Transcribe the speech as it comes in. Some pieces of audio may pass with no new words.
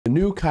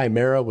new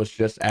Chimera was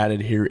just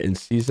added here in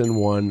Season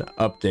 1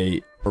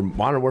 update for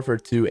Modern Warfare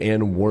 2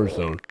 and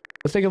Warzone.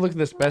 Let's take a look at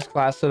this best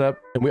class setup,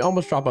 and we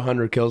almost drop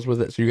 100 kills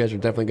with it, so you guys are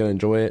definitely going to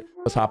enjoy it.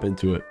 Let's hop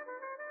into it.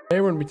 Today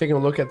we're going to be taking a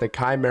look at the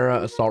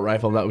Chimera assault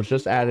rifle that was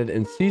just added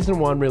in Season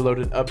 1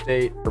 Reloaded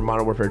update for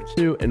Modern Warfare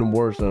 2 and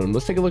Warzone.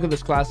 Let's take a look at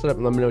this class setup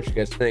and let me know what you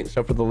guys think.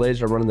 So for the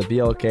laser, I'm running the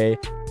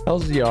BLK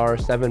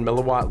LZR 7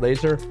 milliwatt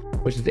laser,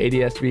 which is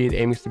ADS speed,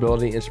 aiming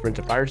stability, and sprint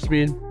to fire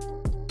speed.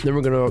 Then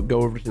we're going to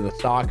go over to the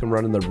stock and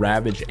running the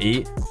Ravage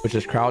 8, which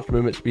is crouch,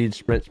 movement speed,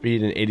 sprint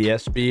speed, and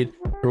ADS speed.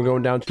 Then we're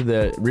going down to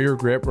the rear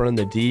grip, running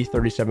the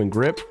D37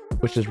 grip,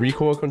 which is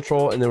recoil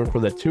control. And then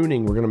for the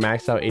tuning, we're going to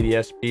max out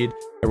ADS speed,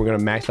 and we're going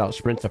to max out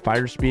sprint to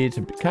fire speed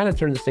to kind of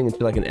turn this thing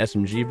into like an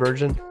SMG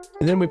version.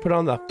 And then we put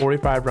on the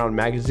 45 round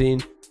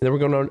magazine. And then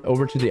we're going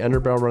over to the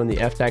underbarrel, running the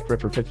Tctekk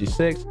Ripper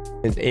 56.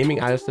 It's aiming,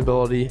 eye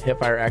stability,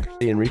 hip fire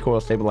accuracy, and recoil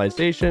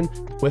stabilization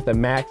with a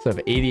max of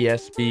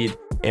ADS speed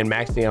and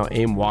maxing out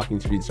aim walking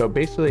speed. So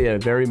basically a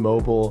very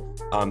mobile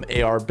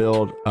AR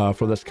build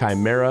for this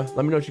Chimera.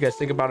 Let me know what you guys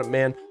think about it,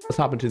 man. Let's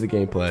hop into the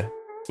gameplay.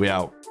 We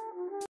out.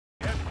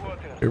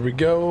 Here we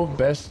go.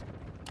 Best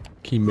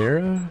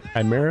Chimera.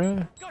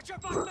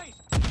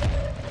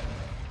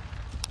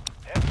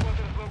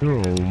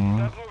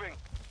 Oh.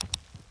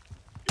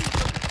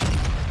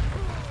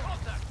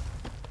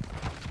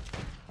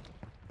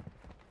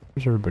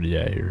 Where's everybody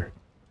at here?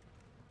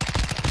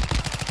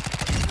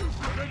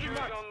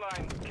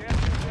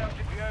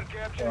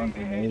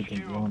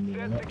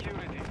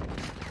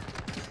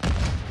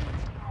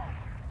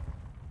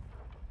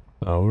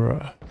 Oh,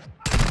 we're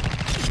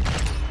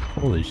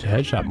holy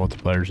headshot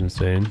multiplier is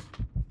insane.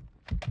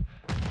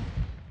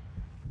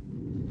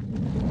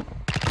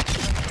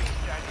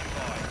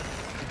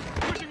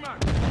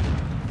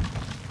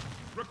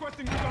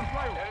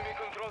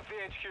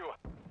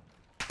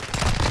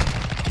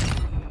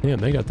 Damn,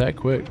 they got that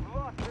quick.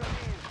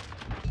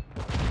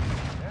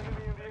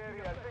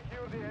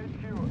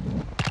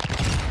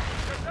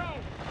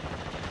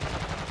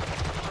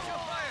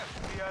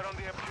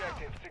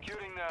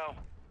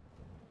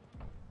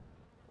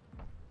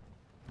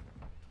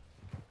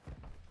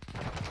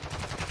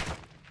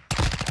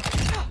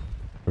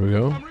 Here we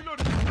go.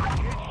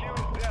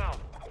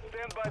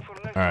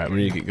 All right, we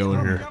need to get going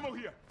here.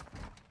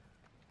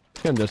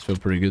 This gun does feel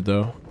pretty good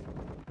though.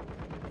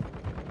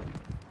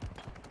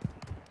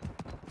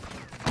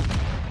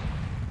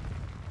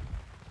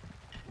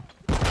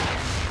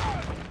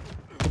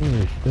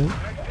 Holy shit.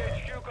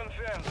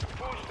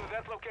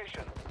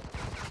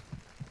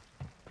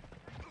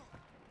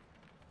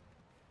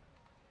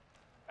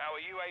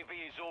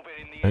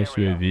 Nice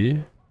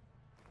UAV.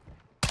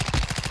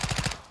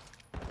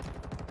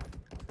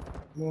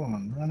 Come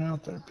on, run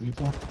out there,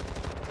 people.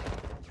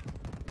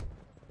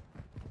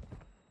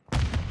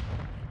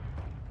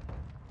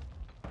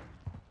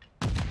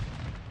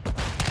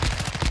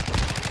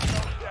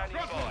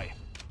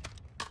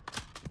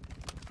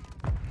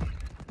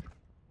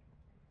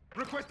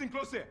 Requesting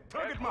close air.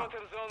 Target mark.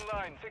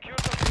 Online. Secure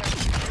the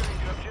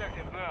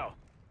objective now.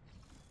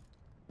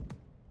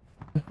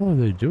 What the hell are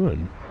they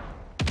doing?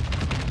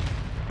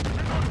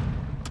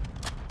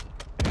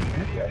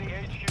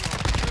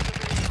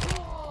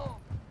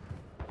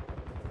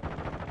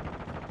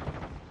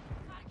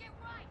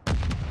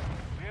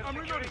 I'm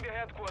securing the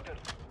headquarters.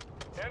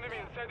 Enemy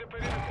inside the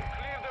perimeter.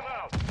 Clear them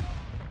out.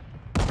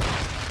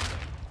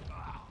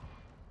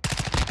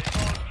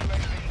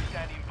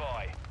 Standing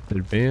by.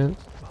 Advance.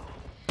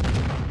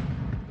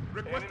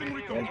 Requesting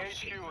recon.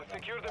 HQ.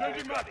 Secure the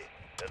perimeter.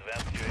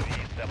 Advanced UAV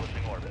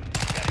establishing orbit.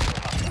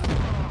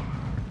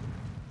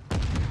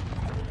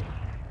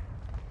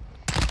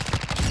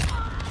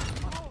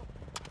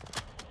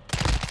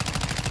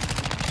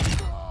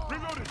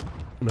 Reloaded.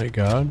 Oh my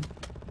god.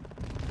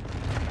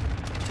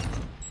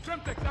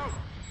 Tctekk out.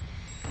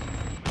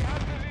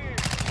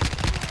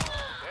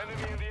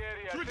 Enemy in the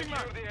area.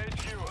 Secure the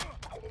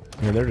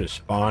HQ. Man, they're just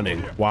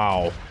spawning.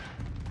 Wow.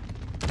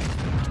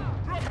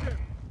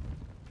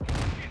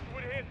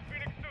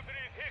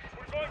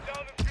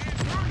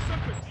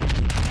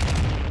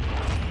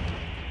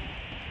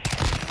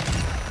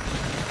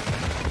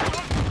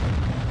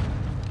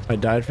 I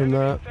died from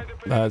that.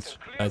 That's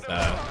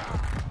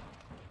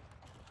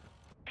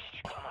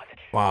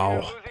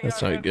wow,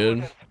 that's not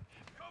good.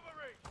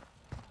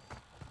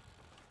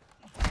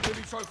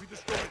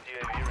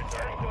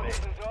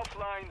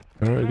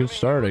 All right, good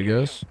start, I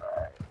guess.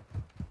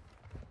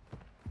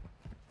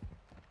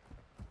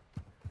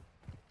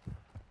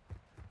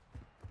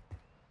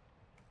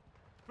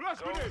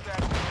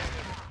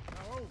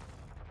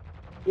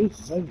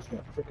 Jesus, I just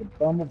got freaking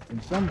bummed from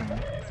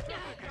somewhere.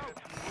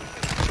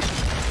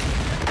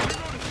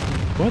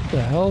 What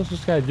the hell is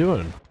this guy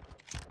doing?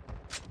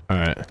 All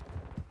right,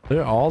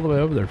 they're all the way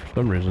over there for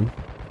some reason.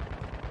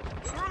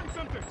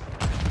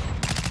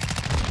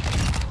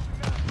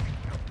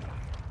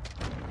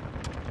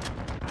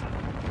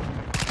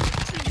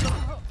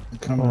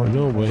 Oh,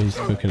 no way he's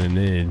cooking a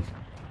nade.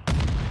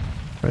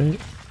 Right?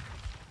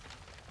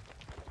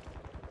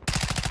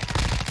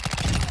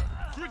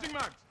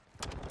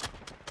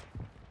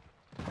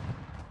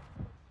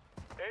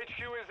 HQ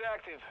is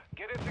active.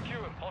 Get it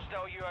secure.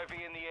 Hostile UAV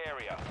in the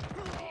area.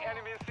 The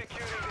enemy is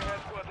securing the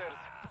headquarters.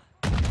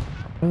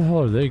 How the hell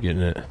are they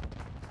getting it?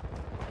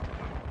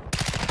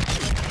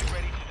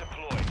 Ready to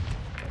deploy.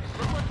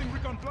 Requesting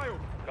recon flyover.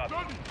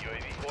 Copy.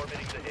 UAV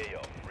orbiting the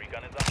AO.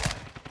 Recon is online.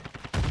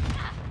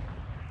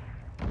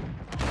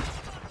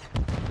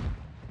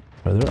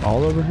 Are they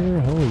all over here?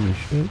 Holy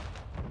shit.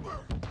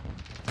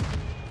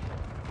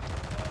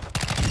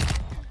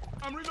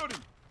 I'm reloading.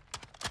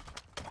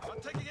 I'm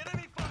taking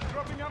enemy fire.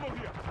 Dropping ammo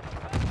here.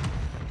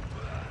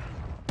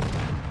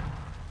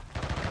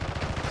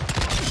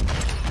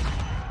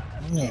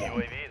 Yeah.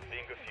 UAV is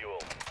being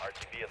refueled.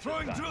 RTB is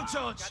Throwing done. drill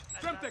charge.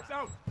 Tctekk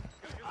out.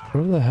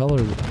 Where the hell are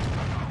they?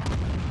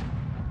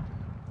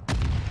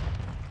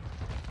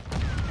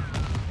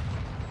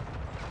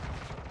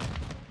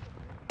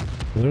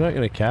 They're not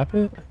gonna cap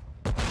it?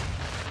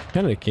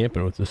 Kind of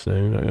camping with this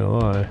thing, not gonna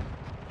lie.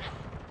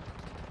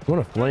 I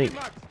want to flank.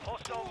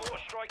 Hostile mortar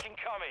strike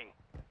incoming.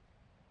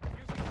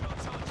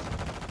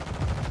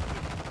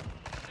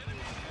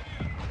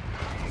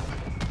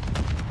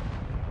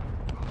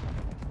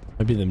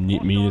 That'd be the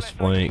meanest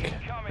flank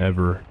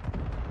ever.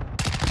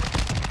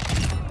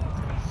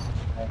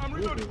 I'm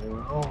reloading.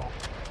 Oh.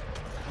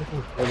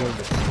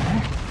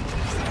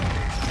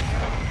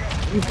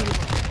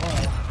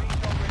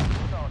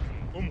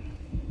 Oh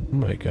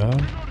my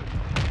god.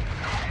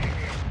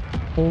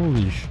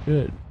 Holy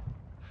shit.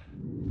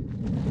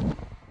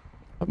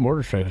 That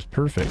mortar strike is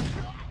perfect.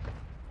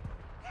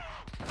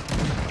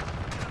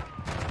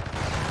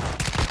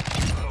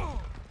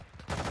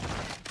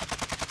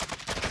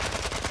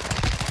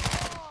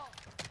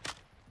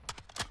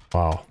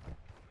 Wow.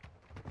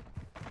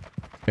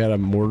 I got a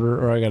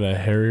mortar, or I got a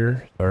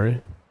Harrier,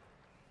 sorry.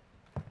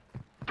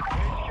 HQ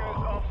is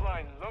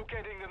offline.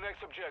 Locating the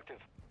next objective.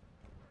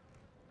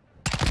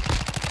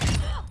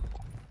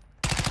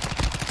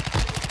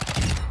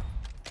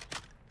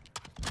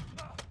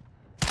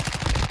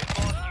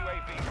 Advanced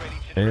UAV ready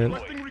to And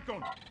Requesting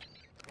recon.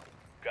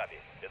 Copy.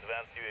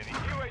 Advanced UAV.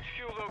 New HQ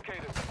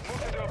located.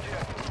 Move to the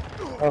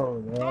objective.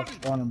 Oh, they're all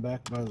spawning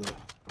back by the.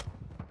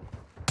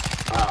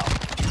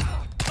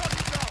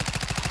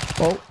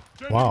 oh,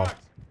 wow.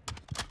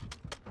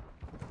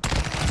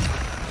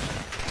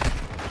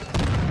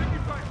 Taking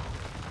fire.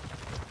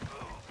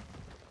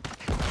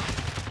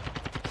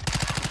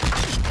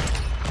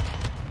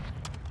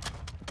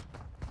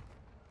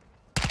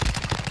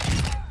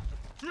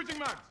 Switching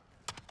mags.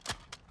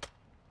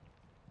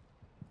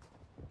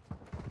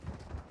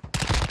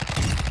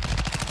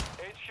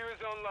 HQ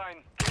is online.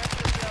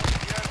 Capture them.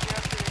 We are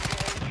capturing the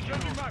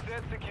HQ.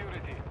 Set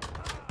security.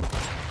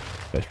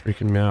 That's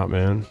freaking me out,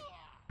 man.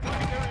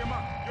 Area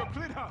mark. You're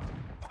cleared out.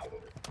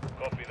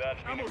 Copy that.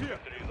 Ammo Phoenix here.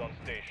 2-3 is on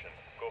station.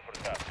 Go for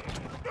tasking.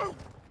 Go.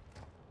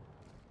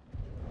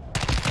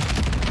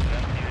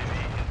 Advanced UAV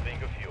is being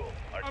refueled.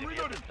 RTB at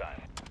reloading. this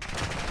time.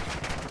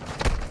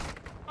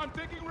 I'm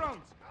taking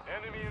rounds.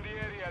 Enemy in the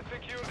area.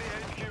 Secure the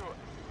HQ.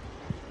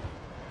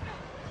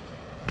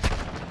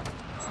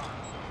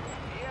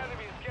 The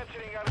enemy is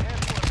capturing our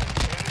headquarters.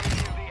 Enemy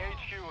in the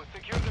HQ.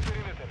 Secure the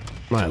perimeter.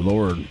 My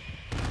lord. We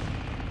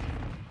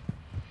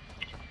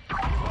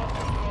lost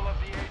control of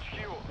the HQ.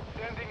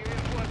 Sending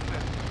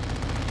reinforcements.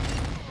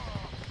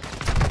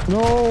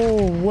 No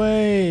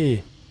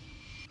way.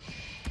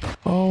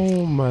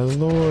 Oh my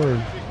lord.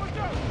 Watch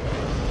out.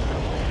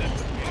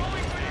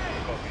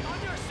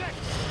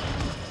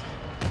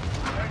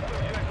 Next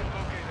objective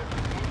located.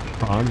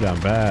 Oh, I'm down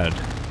bad.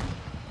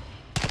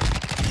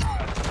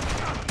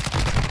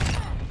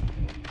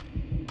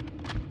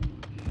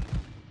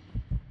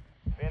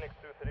 Phoenix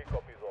 2-3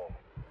 copies all.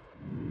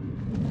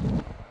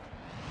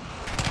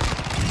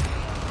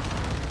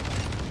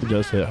 It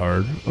does hit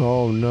hard.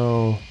 Oh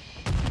no.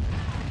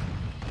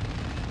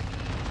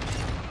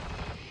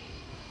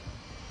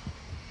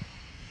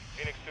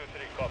 Phoenix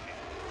 2-3 copies.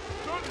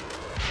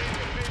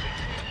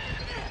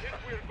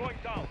 We're going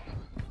down.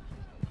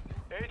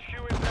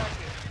 HQ is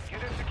active.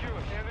 Get it secure.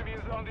 Enemy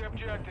is on the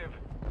objective.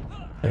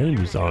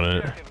 Enemies on it.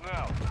 Objective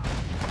now.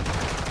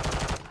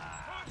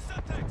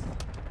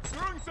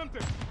 Throwing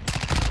something.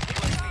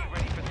 UAV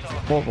ready for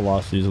target. Bolt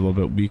velocity is a little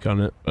bit weak on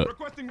it, but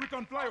Requesting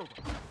recon flyover.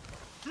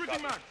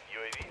 Switching mags.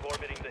 UAV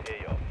orbiting the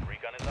AO.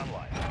 Recon is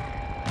online.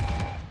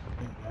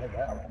 I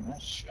got one.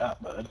 Nice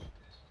shot, bud.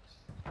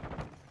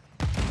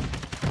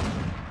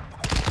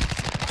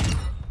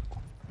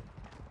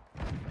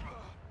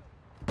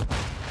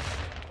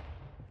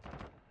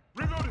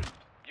 Reloading.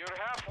 You're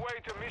halfway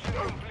to mission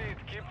complete.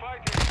 Keep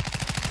fighting.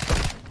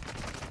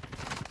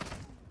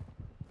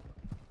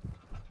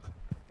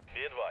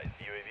 Be advised,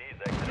 UAV is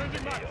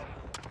exiting the AO.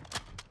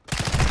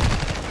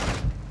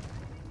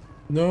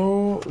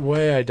 no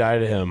way I die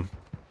to him.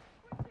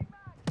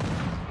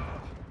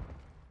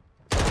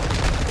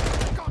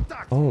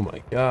 Oh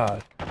my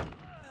god.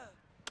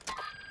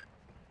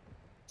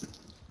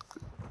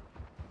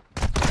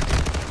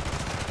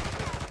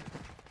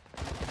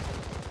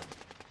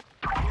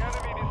 The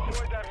enemy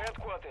destroyed our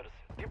headquarters.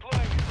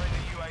 Deploying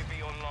friendly UAV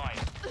online.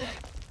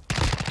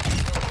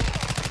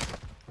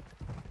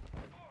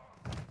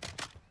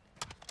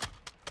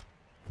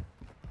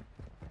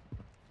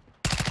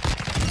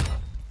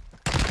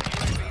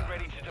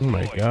 Oh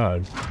my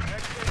god.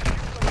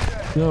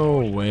 No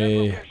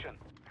way.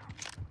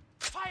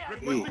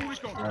 Jesus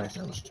Christ,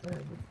 that was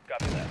terrible.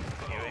 Copy that.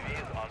 UAV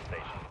is on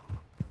station.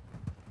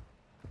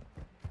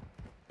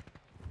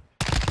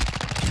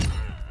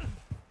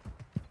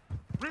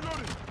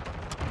 Reloading.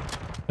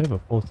 They have a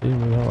full team.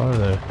 Where the hell are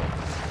they?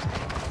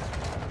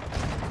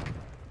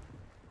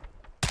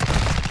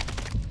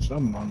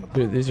 Something on the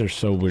Dude, these are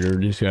so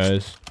weird, these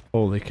guys.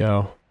 Holy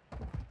cow.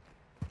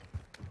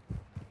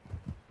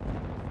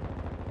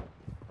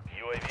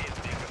 UAV is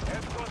being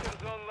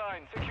Headquarters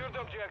online. Secure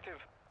the objective.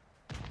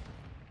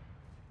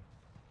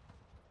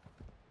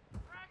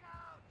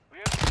 We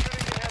are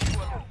securing the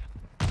headquarters.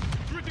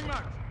 Shooting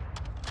max.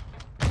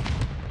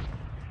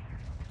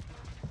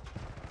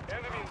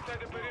 Enemy inside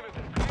the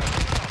perimeter.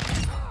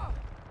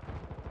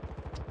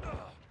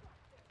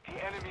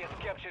 The enemy is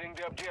capturing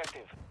the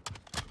objective.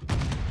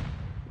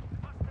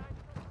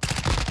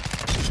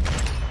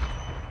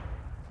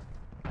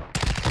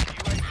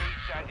 UAV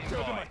standing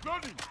Kill them by. at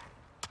loading.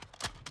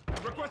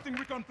 Requesting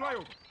recon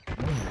flyover.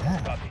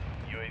 copy.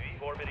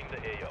 UAV orbiting the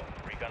AO.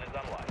 Recon is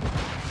online.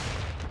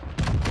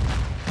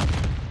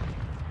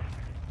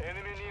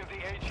 Enemy near the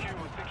HQ.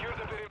 Secure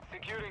the perimeter.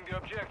 Securing the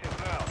objective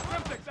now.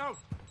 Semtex out.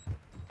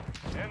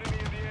 Enemy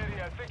in the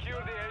area.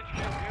 Secure the HQ.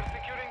 We are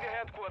securing the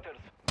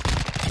headquarters.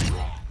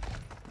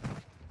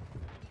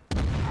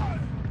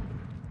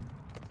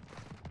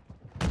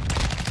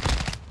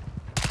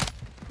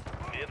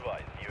 Be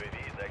advised, UAV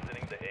is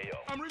exiting the AO.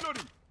 I'm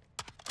reloading.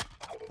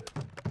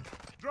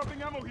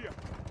 Dropping ammo here.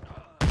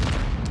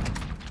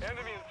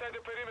 Enemy inside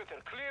the perimeter.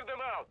 Clear them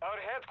out. Our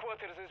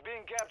headquarters is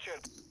being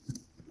captured.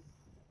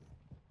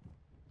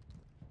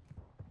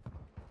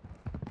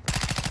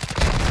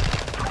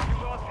 We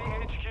lost the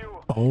HQ.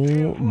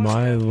 Oh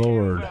my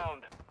lord.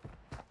 Found.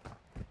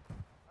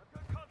 I've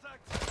got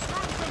contact.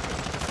 Throwing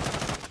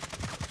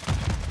something.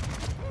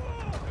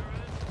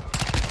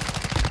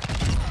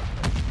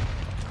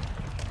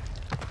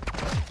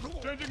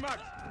 Changing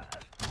max.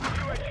 New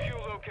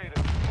HQ located.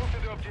 Move to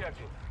the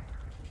objective.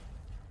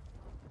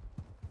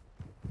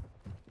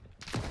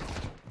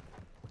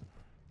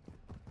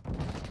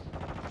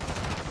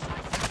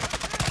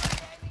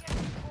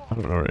 I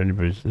don't know where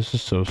anybody's. This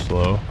is so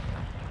slow.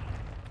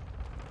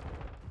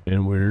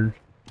 And weird.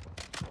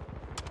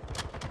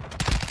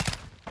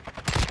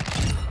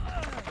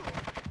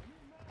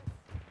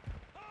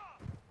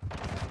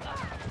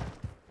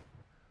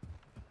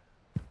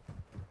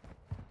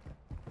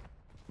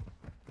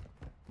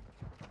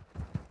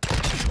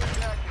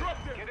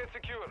 Get it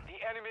secure. The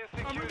enemy is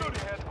securing the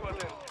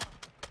headquarters.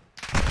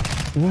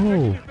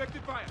 Whoa.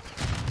 Effective fire.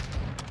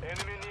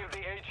 Enemy near the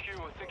HQ.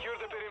 Secure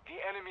the perimeter. The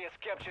enemy is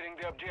capturing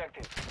the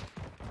objective.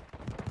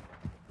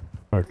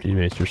 Our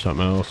teammates are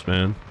something else,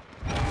 man.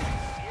 The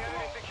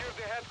enemy secured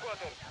the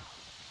headquarters.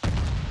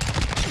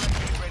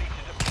 Ready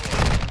to deploy.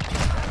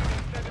 Enemy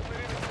inside the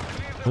perimeter.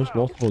 Clear them There's out.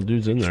 multiple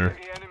dudes in there.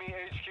 The enemy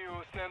HQ.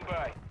 Stand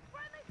by.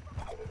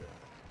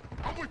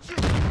 I'm with you.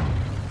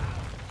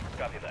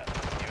 Copy that.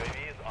 UAV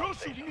is on Don't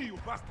shoot station. me, you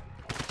bastard.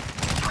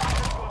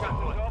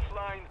 Headquarters is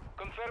offline.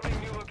 Confirming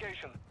new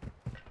location.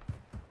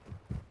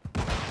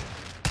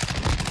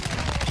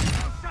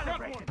 Got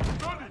one.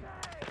 Loading.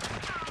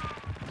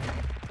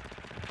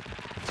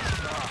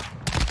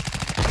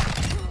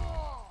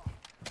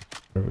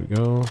 There we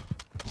go.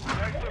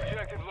 Next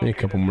objective Need a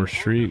couple located. more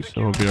streaks,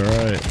 and we'll be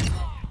alright.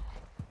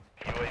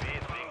 UAV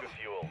is being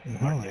refueled.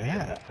 Oh,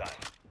 yeah. This time.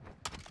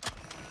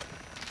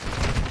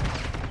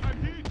 I'm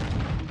hit.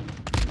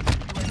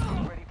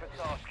 Ready for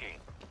tasking.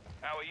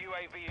 Our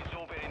UAV is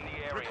orbiting the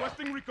area.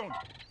 Requesting recon.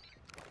 Copy.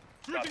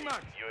 Shooting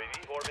max.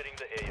 UAV orbiting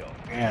the AO.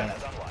 Yeah. Recon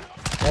is online.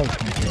 That was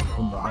coming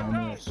from behind me.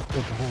 I stood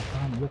the whole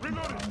time looking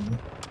behind me.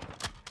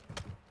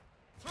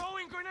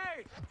 Throwing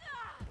grenade.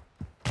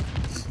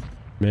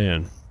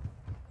 Man.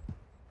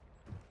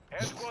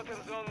 Headquarters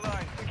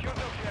online. Secure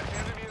the objective.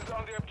 Enemy is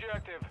on the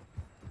objective.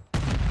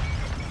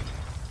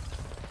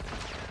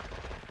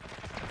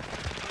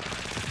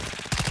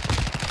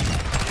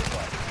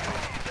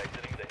 He's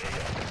exiting the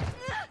AO.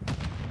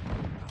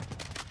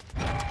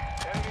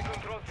 Enemy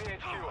controls the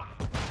HQ.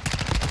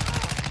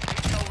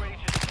 Intel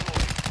range is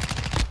deployed.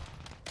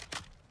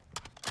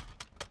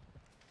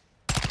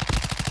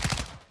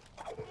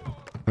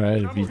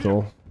 Alright,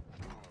 Vito.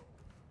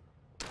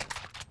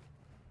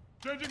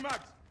 Changing max.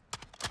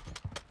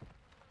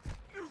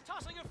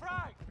 Tossing a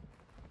frag.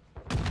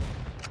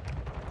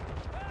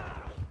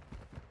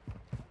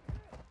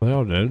 They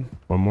all did.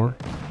 One more.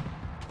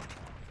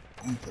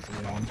 I'm putting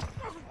it on. 1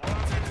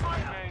 minute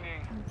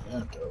remaining.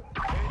 That though.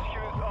 HQ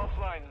is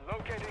offline.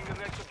 Locating the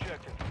next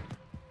objective.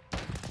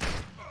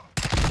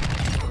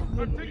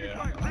 I'm taking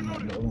fire. I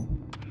know.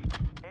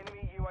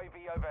 Enemy UAV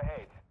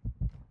overhead.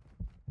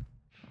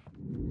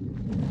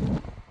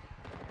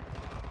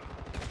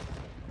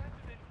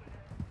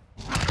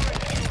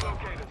 HQ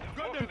located.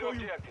 Got Move them to the for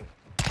you. objective.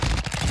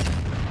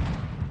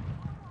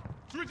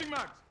 Shooting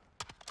max.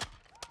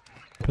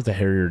 Put the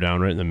Harrier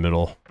down right in the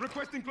middle.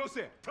 Requesting close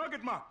air.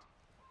 Target marked.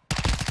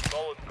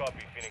 Solid copy.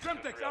 Phoenix 2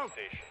 Semtex ground out.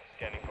 station.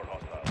 Scanning for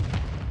hostiles.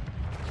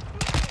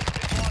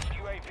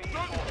 UAV is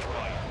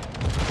authorized.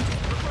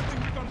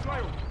 Requesting recon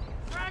flyover.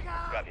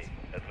 Copy.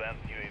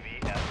 Advanced UAV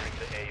entering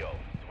the AO.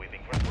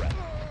 Sweeping for threat.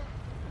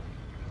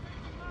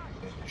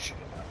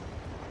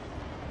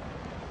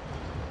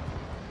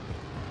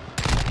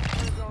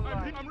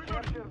 I'm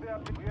reloading.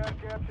 We are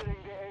capturing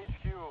the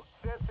HQ.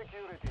 Set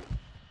security.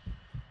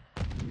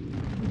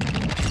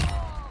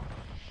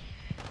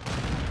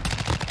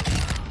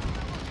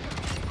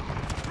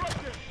 Drop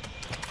them.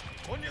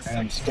 On your I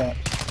am six. stuck.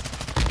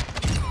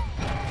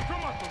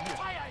 Come out from here.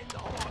 Fire in the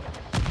hole.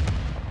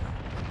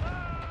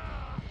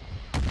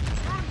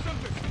 Burn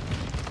something.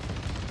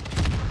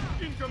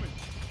 Incoming.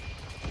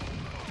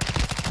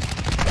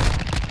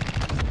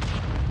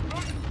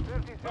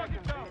 30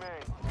 seconds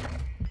remain.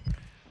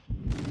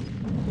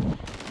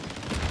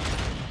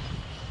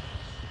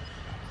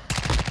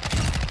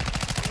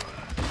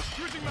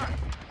 Shooting man.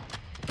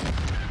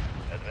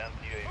 Advanced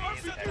UAV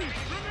is RCT. active.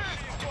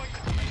 Grenade.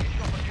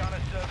 Propaganda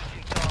service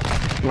in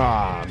target.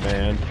 Ah,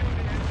 man.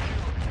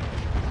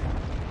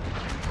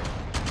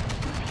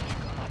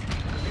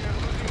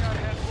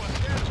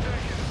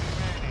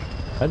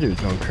 That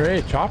dude's going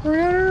crazy. Chopper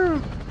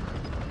gunner?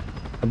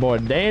 The boy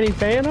Danny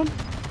Phantom? Enemy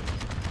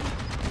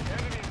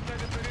inside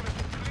the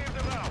perimeter. Clear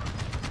them out.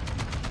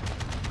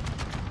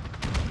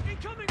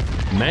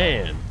 Incoming.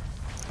 Man.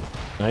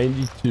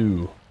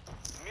 92. Mission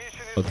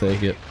I'll is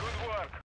take it.